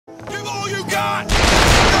all you got!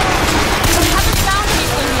 Haven't found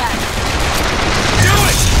anything yet. Do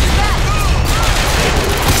it!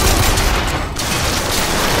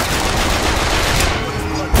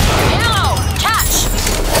 Ammo! Catch!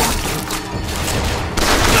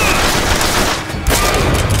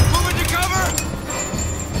 Moving to cover!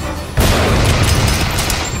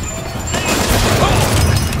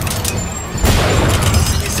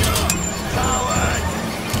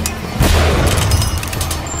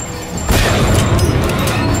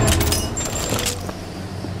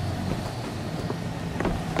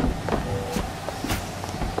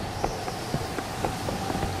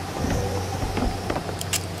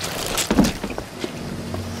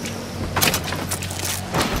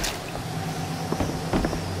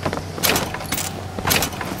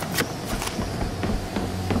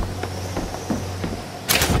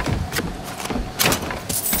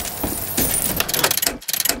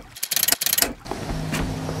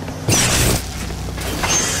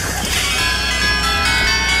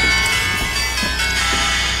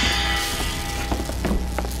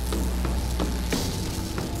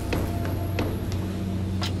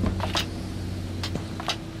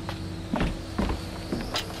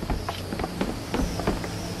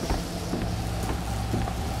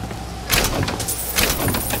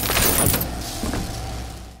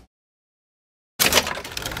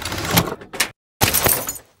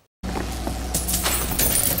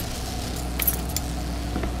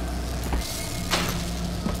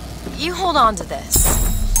 You hold on to this.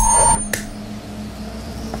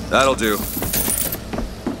 That'll do.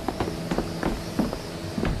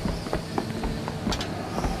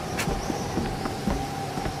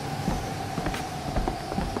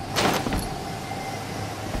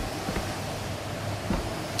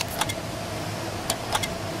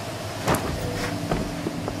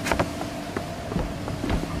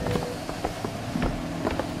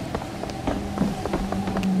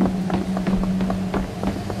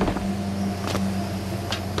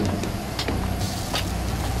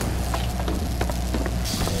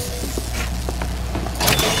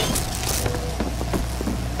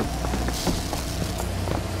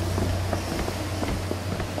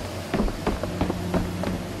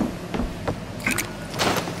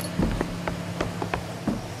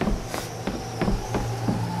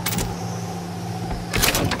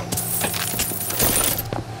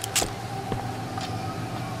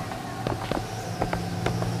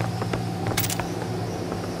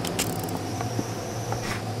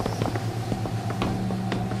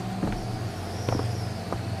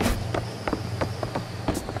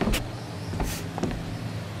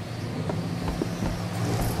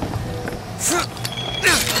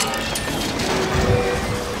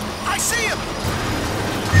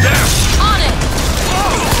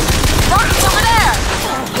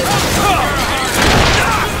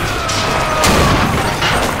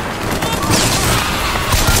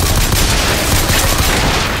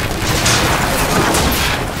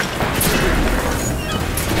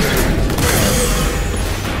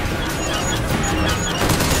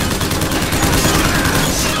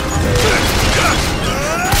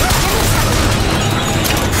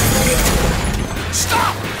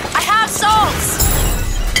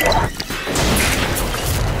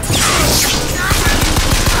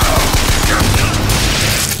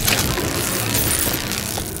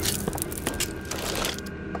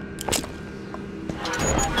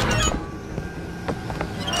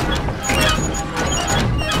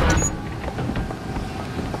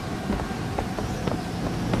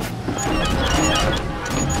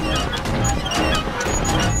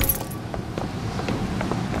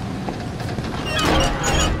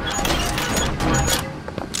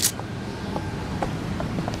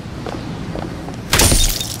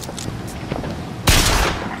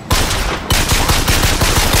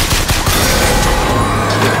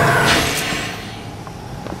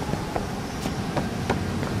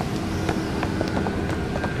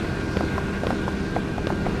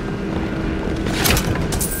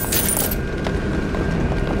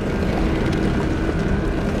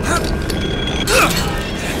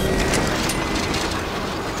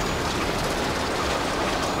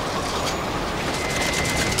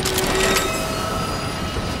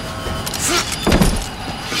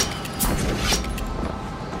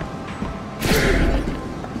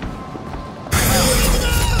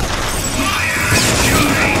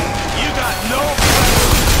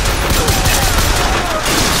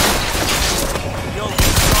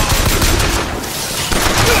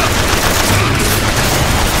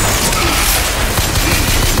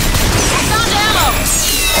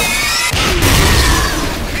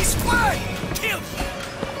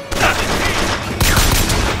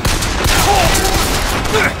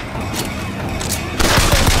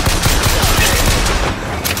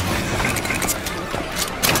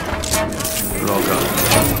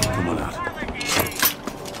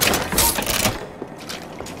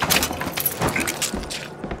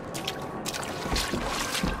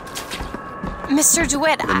 Mr.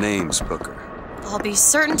 DeWitt, The name's Booker. I'll be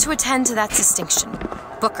certain to attend to that distinction.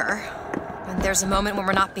 Booker. When there's a moment when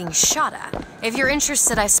we're not being shot at. If you're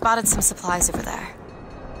interested, I spotted some supplies over there.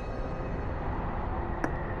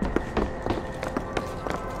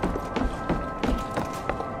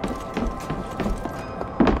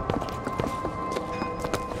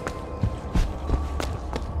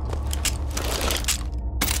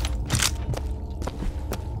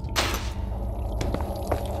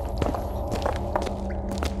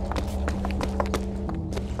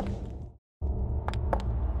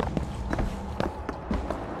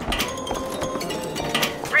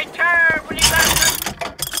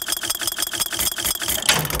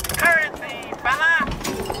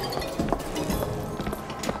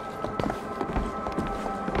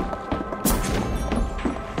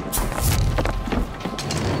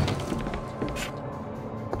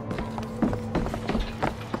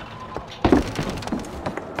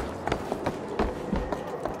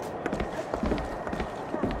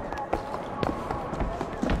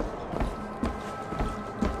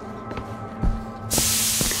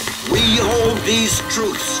 We hold these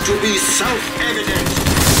truths to be self-evident.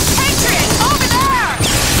 Patriot, over there!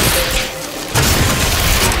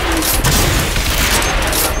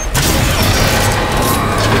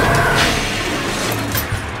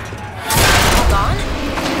 Hold on.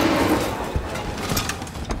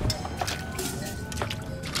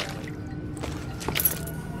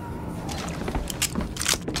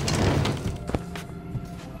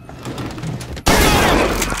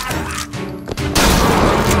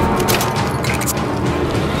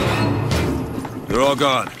 They're all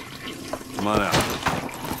gone. Come on out.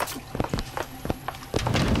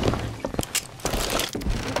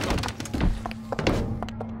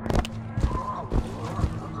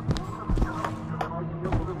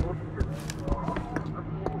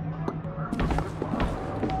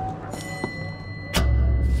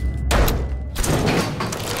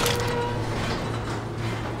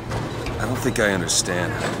 I don't think I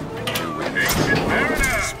understand how to do with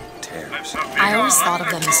these tears. I always thought of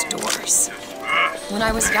them as doors. When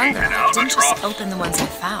I was younger, I didn't just open the ones I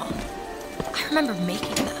found. I remember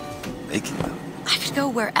making them. Making them? I could go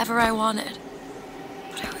wherever I wanted.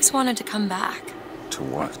 But I always wanted to come back. To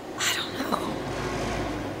what? I don't know.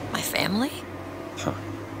 My family? Huh.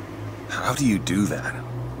 How do you do that?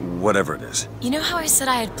 Whatever it is. You know how I said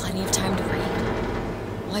I had plenty of time to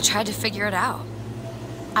read? Well, I tried to figure it out.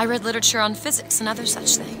 I read literature on physics and other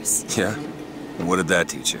such things. Yeah? What did that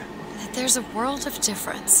teach you? That there's a world of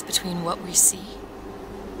difference between what we see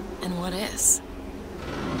and what is.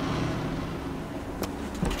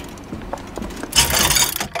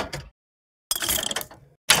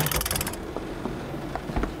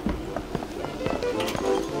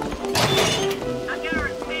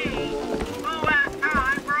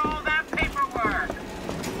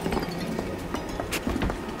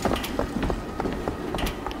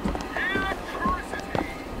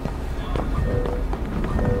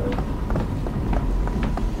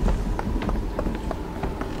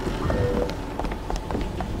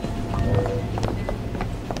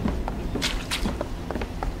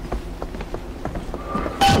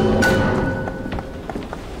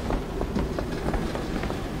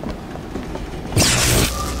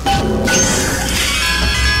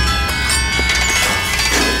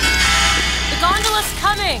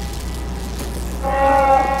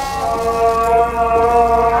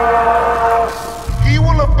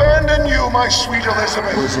 My sweet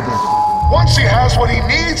Elizabeth. Once he has what he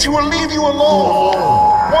needs, he will leave you alone.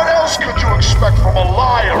 What else could you expect from a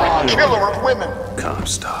liar and killer of women?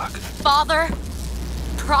 Comstock. Father,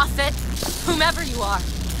 prophet, whomever you are,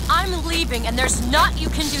 I'm leaving and there's naught you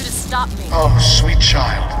can do to stop me. Oh, sweet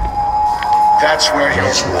child. That's where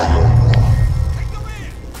you're...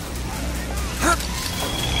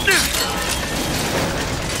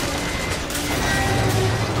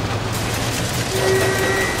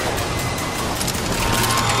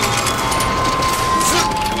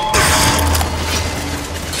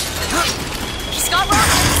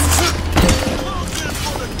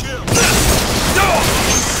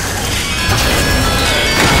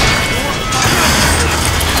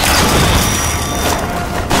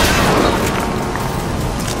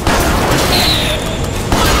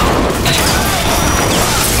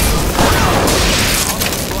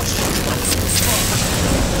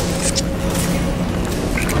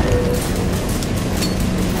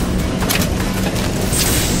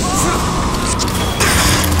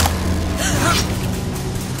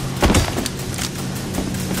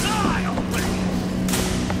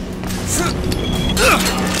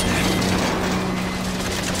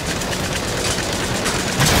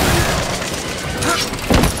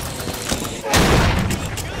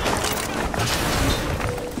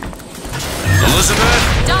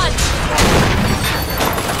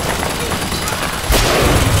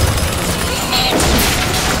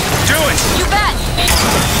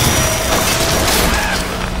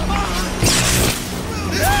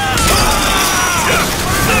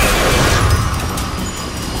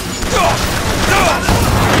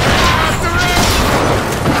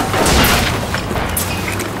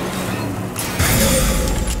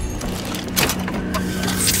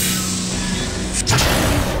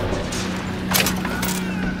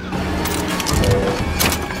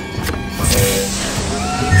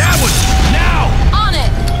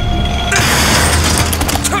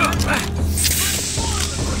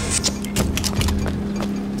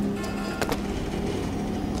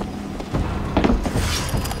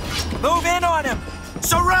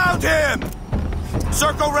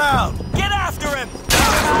 Look around! Get after him!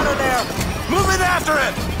 Out of there! Moving after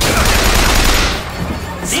him!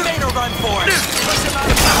 He made a run for it! Push him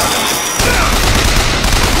out of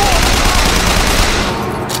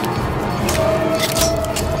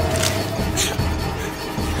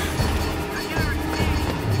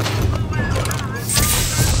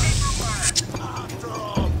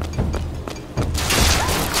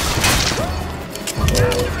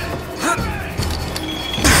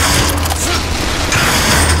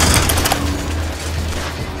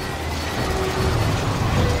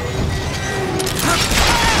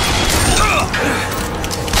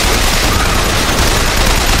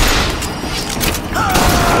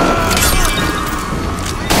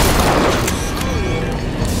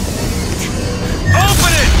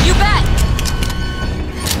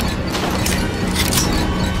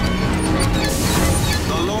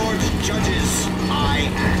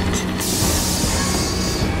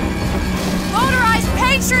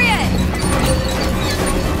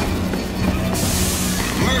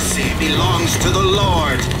belongs to the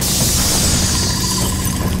Lord.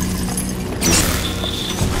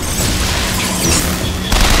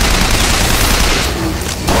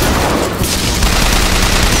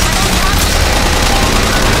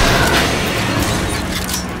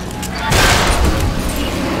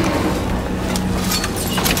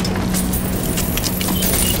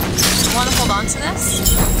 Want to hold on to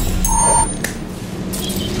this?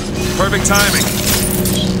 Perfect timing.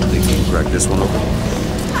 Think you can crack this one open?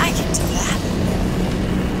 I can do that.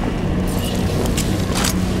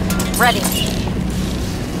 Ready.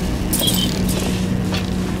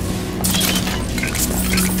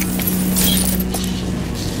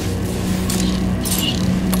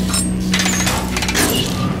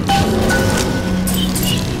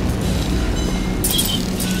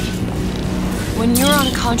 When you were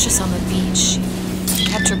unconscious on the beach, you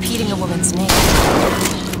kept repeating a woman's name.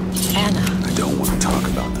 Anna. I don't want to talk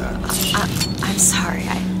about that. I'm sorry.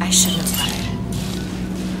 I shouldn't have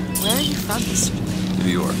lied. Where are you from, Mr.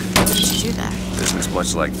 New York. How did you do that? Business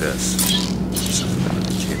much like this. Something that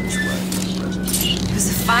became its right in the present. It was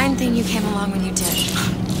a fine thing you came along when you did.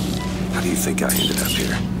 How do you think I ended up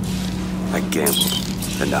here? I gambled,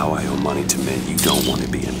 and now I owe money to men you don't want to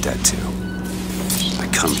be in debt to. I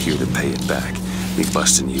come here to pay it back. Me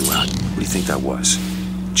busting you out. What do you think that was?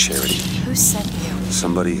 Charity? Who sent you?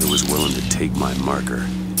 Somebody who was willing to take my marker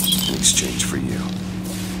in exchange for you.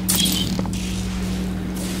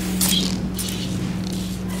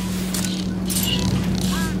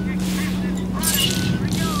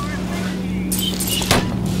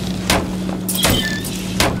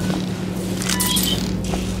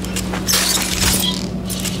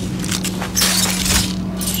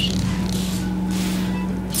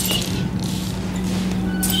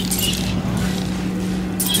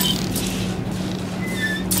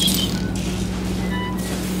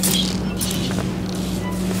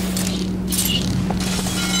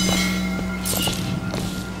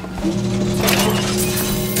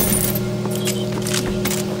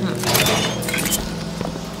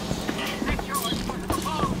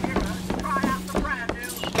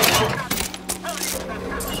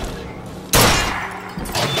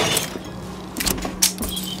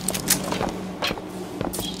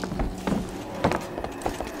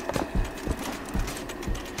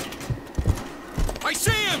 I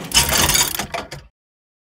see him!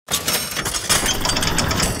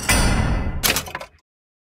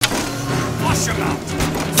 Flush him out!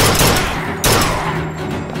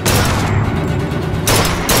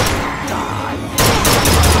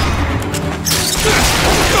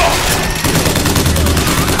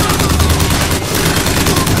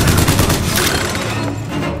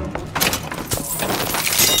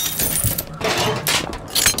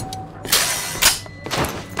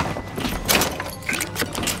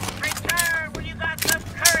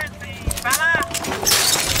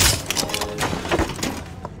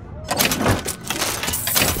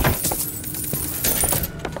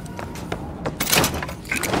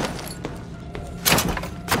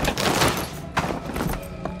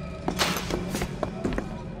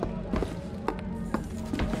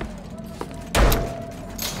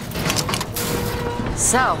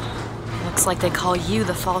 So, looks like they call you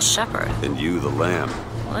the false shepherd. And you the lamb.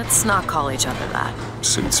 Let's not call each other that.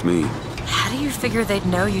 Suits me. How do you figure they'd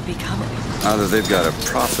know you'd be coming? Either they've got a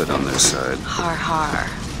prophet on their side, Har har.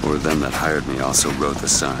 or them that hired me also wrote the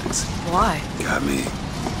signs. Why? Got me.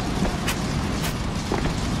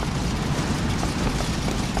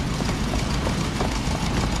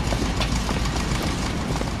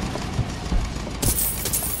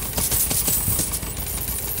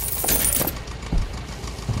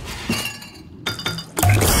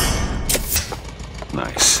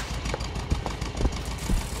 Nice.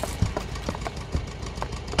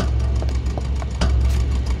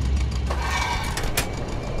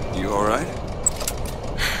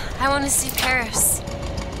 want to see Paris.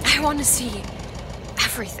 I want to see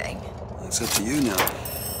everything. It's up to you now.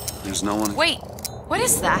 There's no one... Wait, what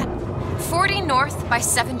is that? 40 north by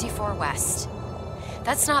 74 west.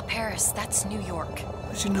 That's not Paris, that's New York.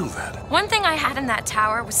 How did you know that? One thing I had in that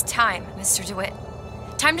tower was time, Mr. DeWitt.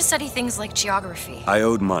 Time to study things like geography. I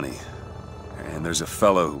owed money. And there's a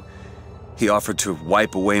fellow who... He offered to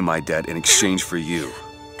wipe away my debt in exchange for you.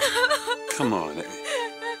 Come on.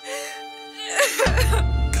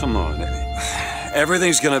 Come on.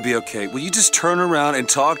 Everything's gonna be okay. Will you just turn around and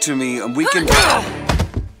talk to me and we can...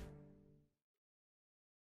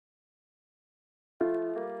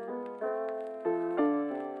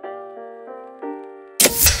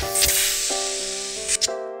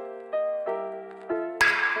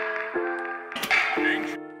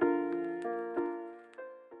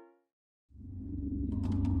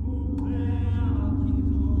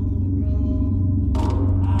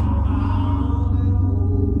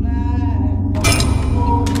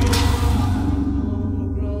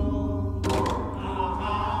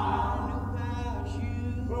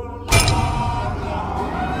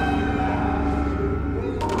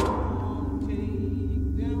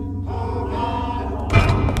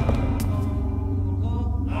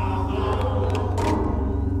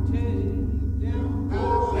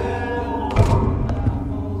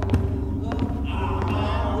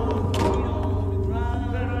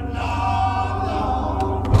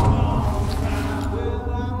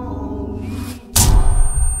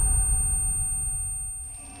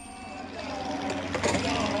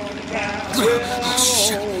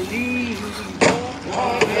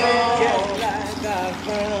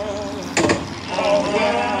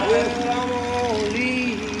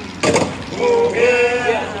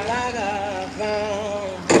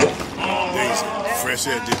 Fresh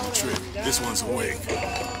did the trick. This one's awake.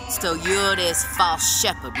 So you're this false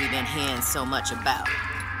shepherd we've been hearing so much about.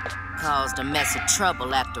 Caused a mess of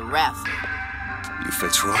trouble at the raffle. You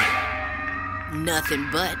Fitzroy? Nothing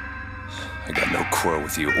but. I got no quarrel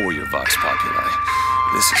with you or your Vox Populi.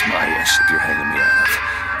 This is my airship you're hanging me out of,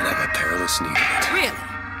 and I got perilous need of it. Really?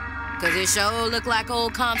 Because it sure look like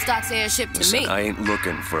old Comstock's airship to Listen, me. I ain't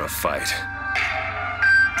looking for a fight.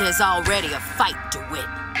 There's already a fight to win.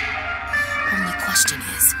 Only question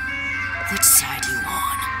is, which side you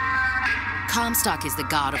on? Comstock is the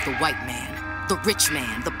god of the white man, the rich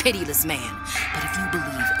man, the pitiless man. But if you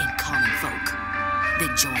believe in common folk,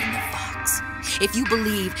 then join the Vox. If you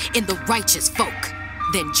believe in the righteous folk,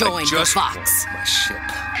 then join the Vox. My ship.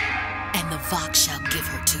 And the Vox shall give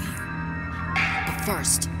her to you. But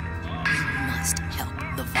first, you must help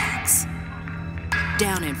the Vox.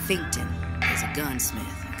 Down in Finkton, there's a gunsmith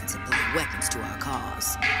who can supply weapons to our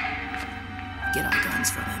cause. Get our guns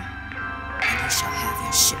from him, and you shall have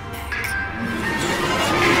your ship back.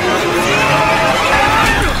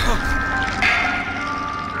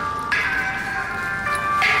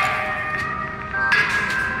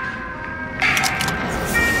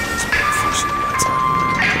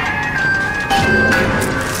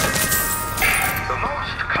 The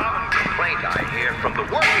most common complaint I hear from the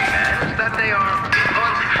working man is that they are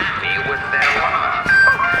unhappy with their lot.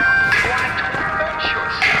 Why torment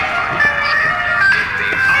yourself, I ask? The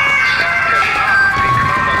ox cannot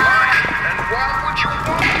become a lion, and why would you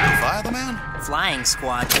want to? Fire the man? Flying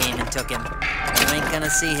squad came and took him. You ain't gonna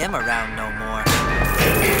see him around no more.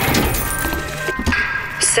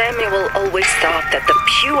 Samuel always thought that the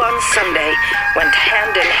pew on Sunday went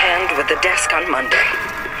hand in hand with the desk on Monday.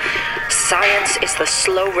 Science is the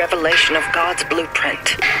slow revelation of God's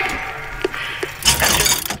blueprint.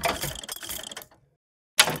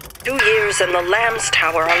 After 2 years in the Lamb's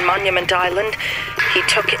Tower on Monument Island, he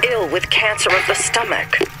took ill with cancer of the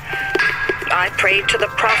stomach. I prayed to the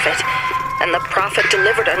prophet, and the prophet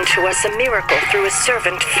delivered unto us a miracle through his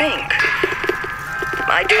servant Fink.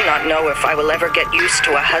 I do not know if I will ever get used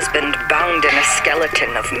to a husband bound in a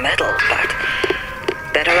skeleton of metal, but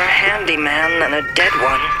better a handy man than a dead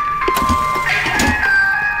one.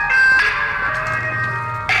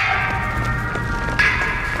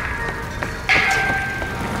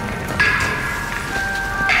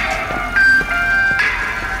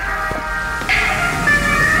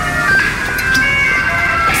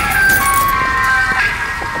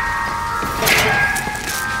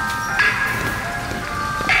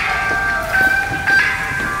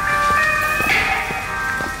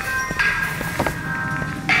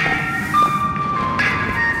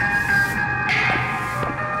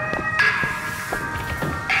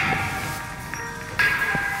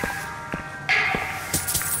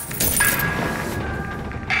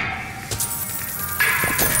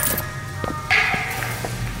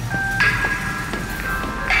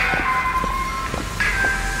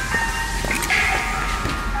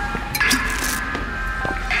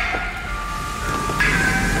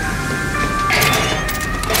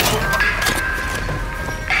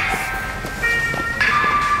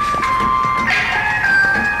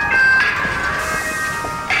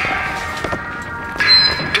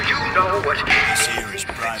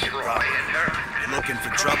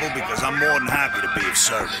 than happy to be of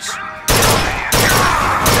service.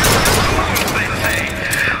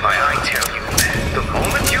 I tell you, the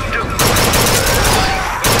moment you do,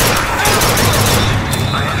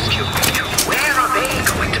 I ask you, where are they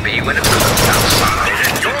going to be when it comes outside?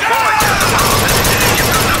 Your boys have the mountain, you've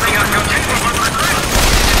got nothing on your table but regret.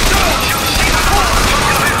 Don't you see the horror you're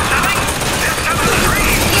selling? They're selling dreams.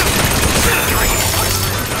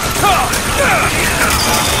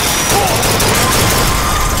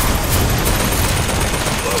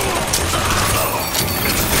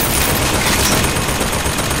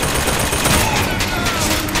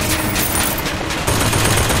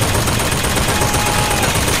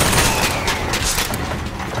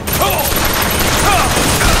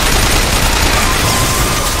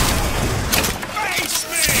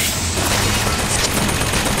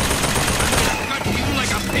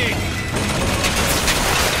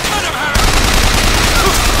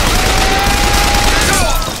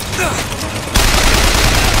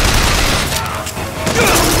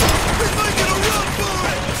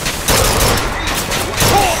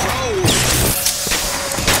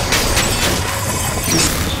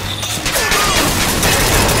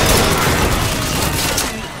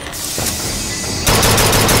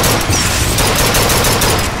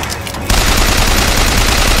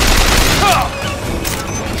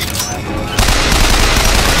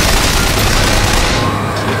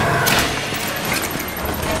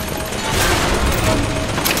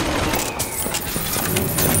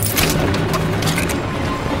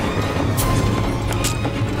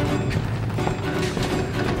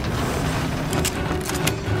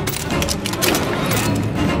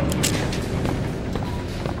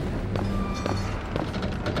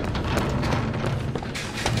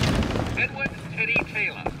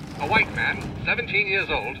 A white man, 17 years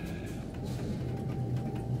old.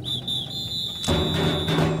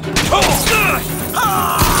 Of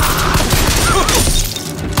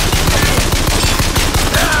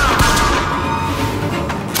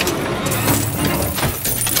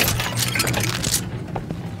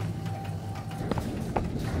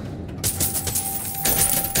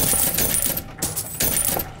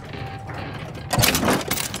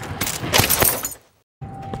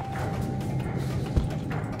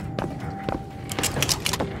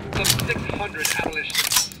 600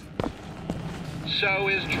 abolitionists. So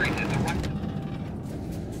is treated the right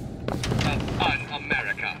of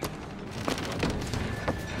un-America.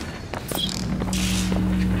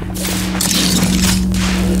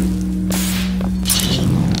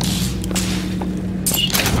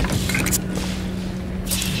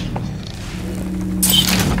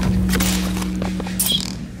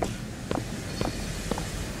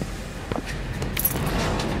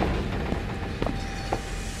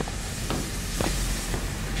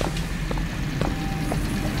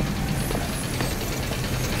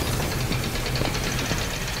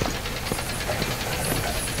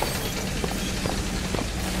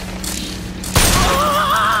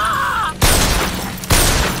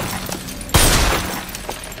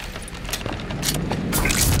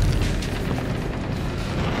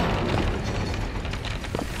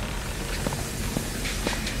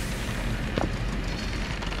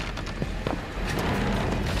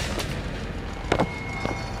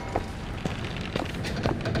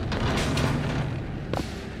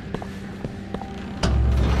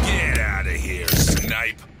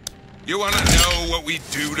 You want to know what we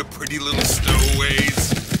do to pretty little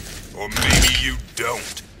stowaways? Or maybe you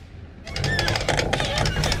don't.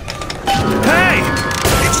 Hey!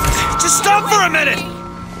 Just stop for a minute!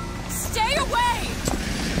 Stay away!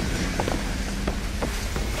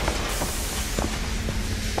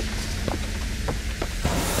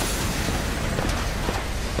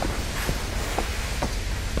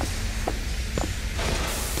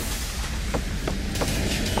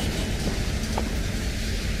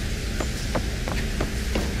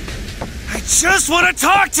 I just want to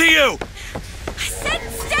talk to you! I said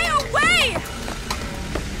stay away!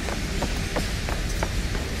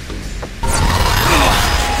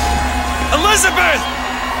 Elizabeth!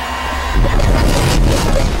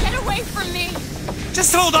 Get away from me!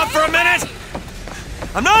 Just hold up for a minute!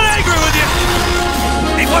 I'm not angry with you!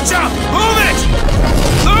 Hey, watch out! Move it!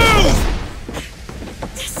 Move!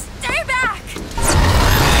 Stay back!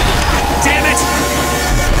 Damn it!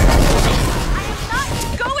 I am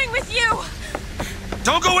not going with you!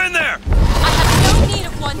 Don't go in there! I have no need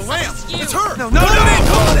of one such as you! It's her! No, no, no!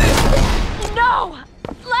 No!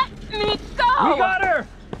 Let me go! We got her!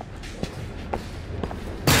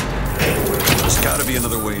 There's gotta be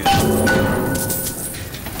another way in.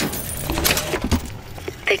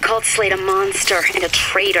 They called Slade a monster and a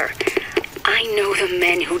traitor. I know the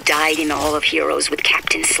men who died in the Hall of Heroes with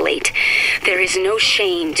Captain Slate. There is no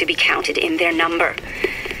shame to be counted in their number.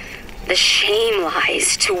 The shame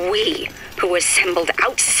lies to we who assembled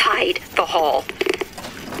outside the hall.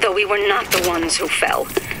 Though we were not the ones who fell,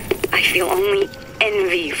 I feel only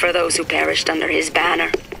envy for those who perished under his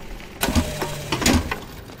banner.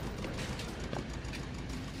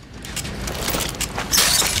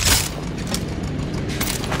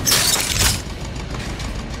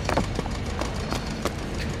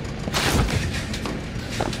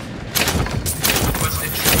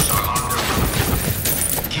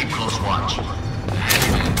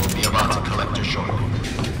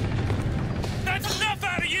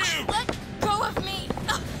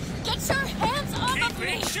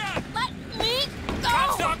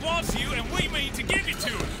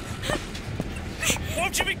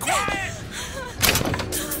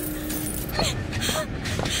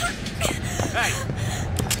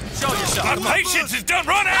 Patience is done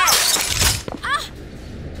run out!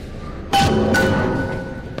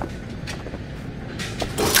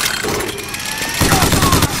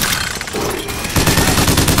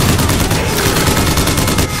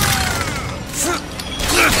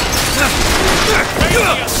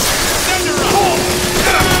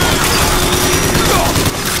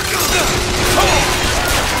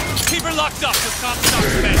 Keep her locked up till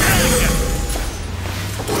Comstock's men.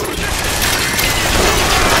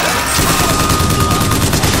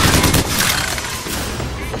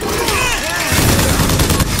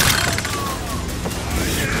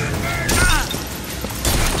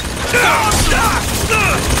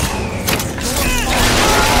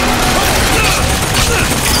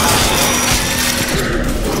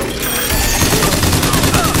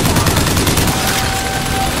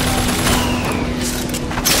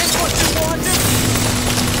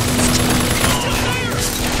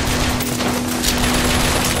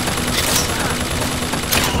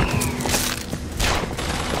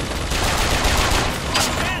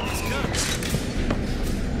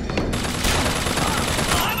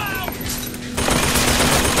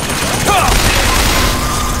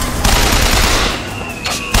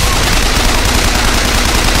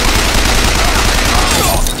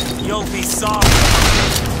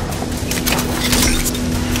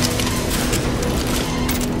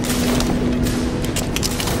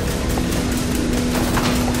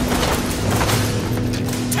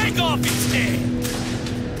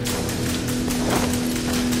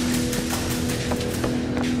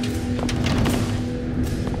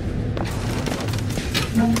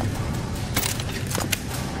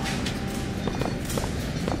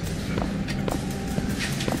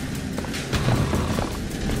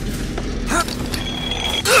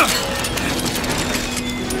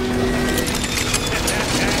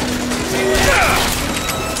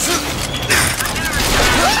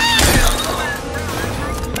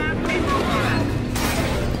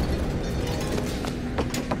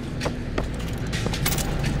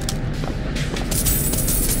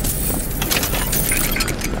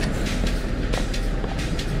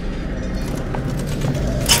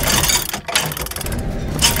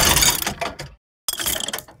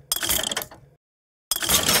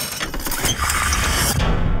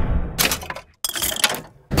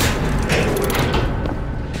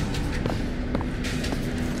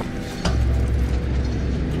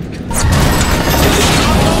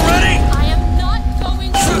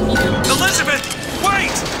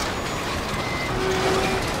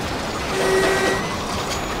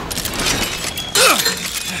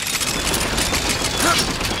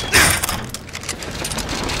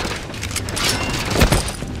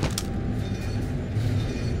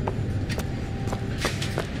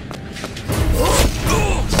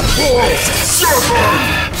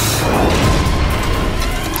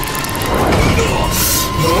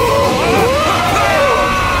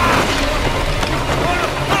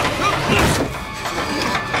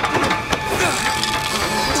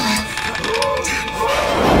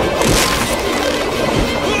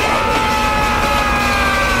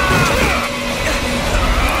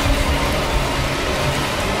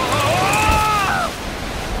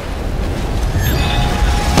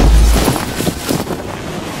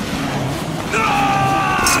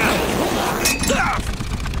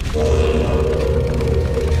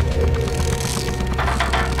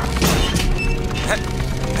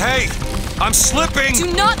 I'm slipping!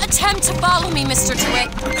 Do not attempt to follow me, Mr.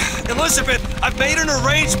 DeWitt. Elizabeth, I've made an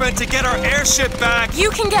arrangement to get our airship back. You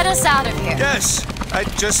can get us out of here. Yes. I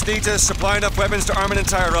just need to supply enough weapons to arm an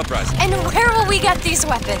entire uprising. And where will we get these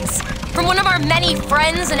weapons? From one of our many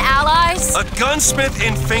friends and allies? A gunsmith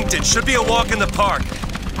in Finkton. Should be a walk in the park.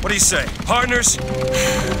 What do you say? Partners?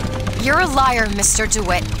 You're a liar, Mr.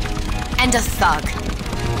 DeWitt. And a thug.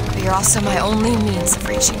 but you're also my only means of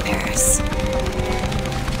reaching Paris.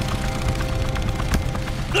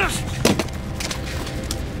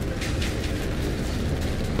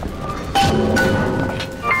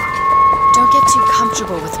 Don't get too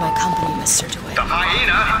comfortable with my company, Mr. DeWitt. The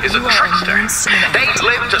hyena is a trickster. They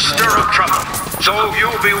live to stir up trouble. So you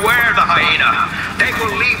beware the hyena. They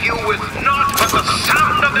will leave you with naught but the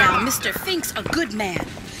sound of their... Now, Mr. Fink's a good man.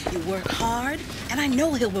 You work hard, and I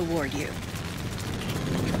know he'll reward you.